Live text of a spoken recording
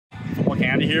Football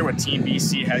Canada here with Team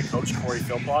BC head coach Cory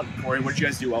Philpot. Cory, what did you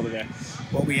guys do well today?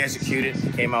 Well, we executed,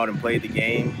 came out and played the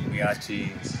game. We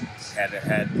actually had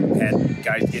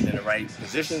guys getting in the right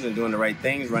positions and doing the right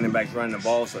things, running backs running the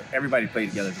ball, so everybody played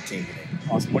together as a team today.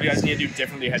 Awesome. What do you guys need to do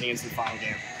differently heading into the final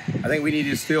game? I think we need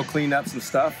to still clean up some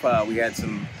stuff. We had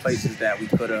some places that we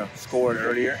could have scored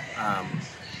earlier,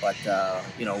 but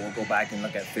we'll go back and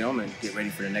look at film and get ready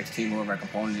for the next team, whoever our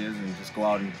opponent is, and just go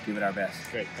out and give it our best.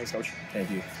 Great. Thanks, Coach. Thank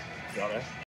you. You all there?